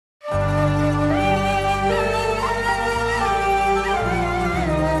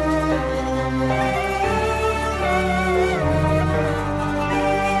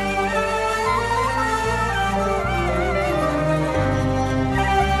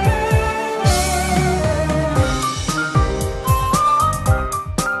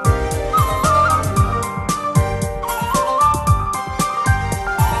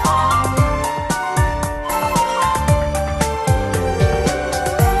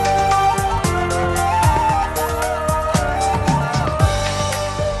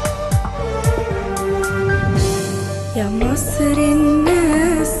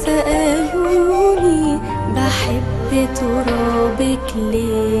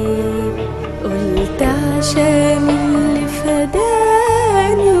قلت عشان اللي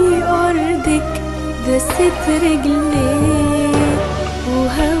فداني أرضك دست رجليك،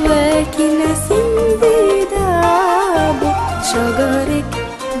 وهواكي نسيم بدعبه شجرك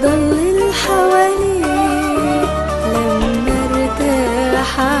ضلل حواليك. لما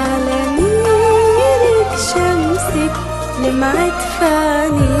ارتاح على نيرك شمسك لمعت في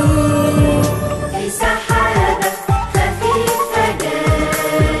عينيك. في سحابة خفيفة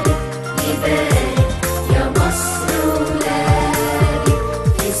جالك يبارك يا مصر ولادك.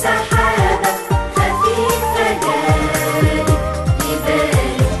 في سحابة خفيفة جالك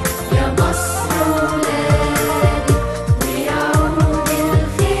يبارك يا مصر ولادك، ويعود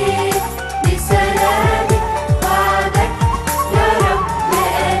الخير بسلامك وعدك يا رب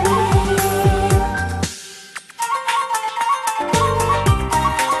آمين.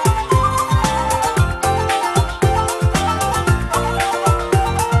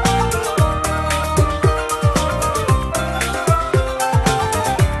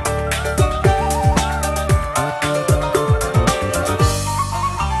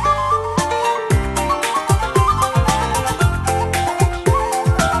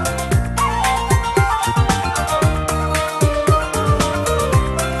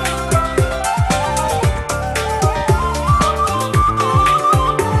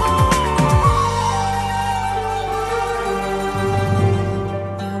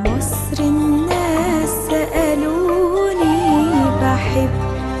 الناس سألوني بحب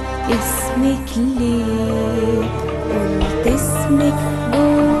اسمك ليه، قلت اسمك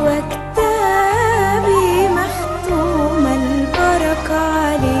جوا كتابي مختومة البركة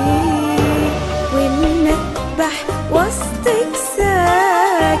عليه، والمذبح وسطك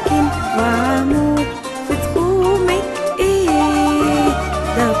ساكن وعمود في تخومك ايه،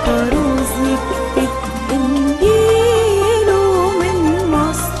 ده كروزك بتنجيله من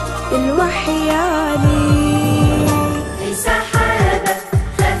مصر الوحي عليه. في سحابة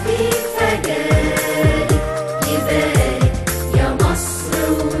خفيفة جالك يبارك يا مصر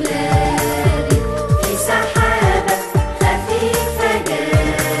ولادك. في سحابة خفيفة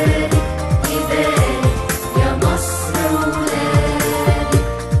جالك يبارك يا مصر ولادك،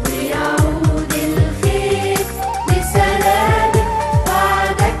 ويعود الخير بسلامك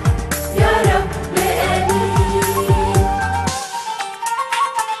وعدك يا رب آمين.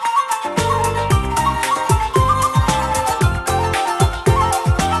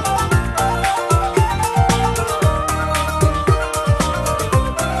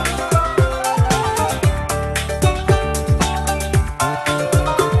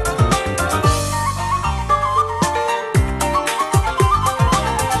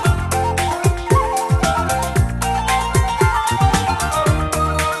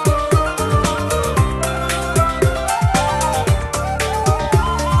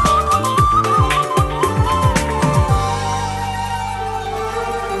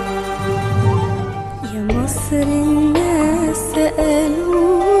 يا مصر الناس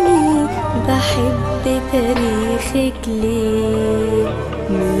سألوني بحب تاريخك ليه،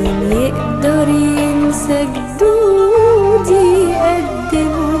 مين يقدر ينسى جدودي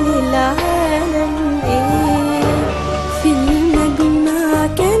قدموا للعالم ايه. في المجمع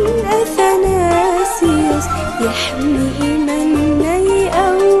كان أثناسيوس يحمي إيماننا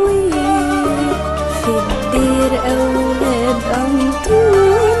يقويه، في الدير أولاد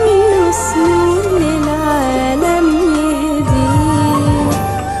أنطونيوس للعالم يهديه.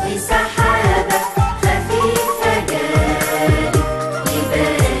 في سحابة خفيفة جالك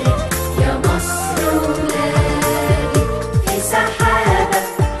يبارك يا مصر ولادك. في سحابة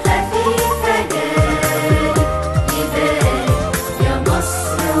خفيفة جالك يبارك يا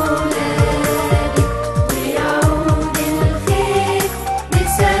مصر ولادك، ويعود الخير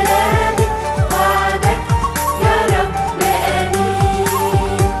بسلامك وعدك يا رب آمين.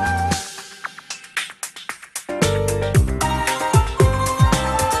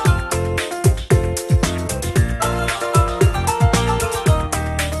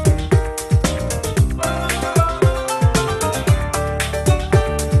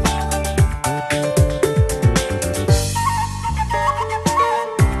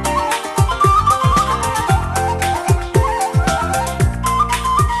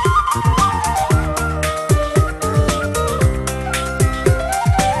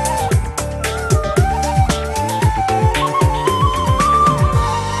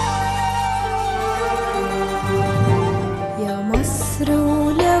 يا مصر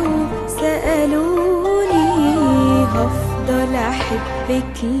ولو سألوني هفضل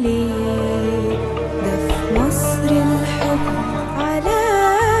أحبك ليه، ده في مصر الحب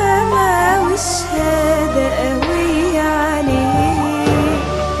علامة وشهادة قوية عليه،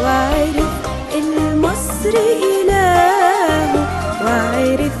 وعرف مصر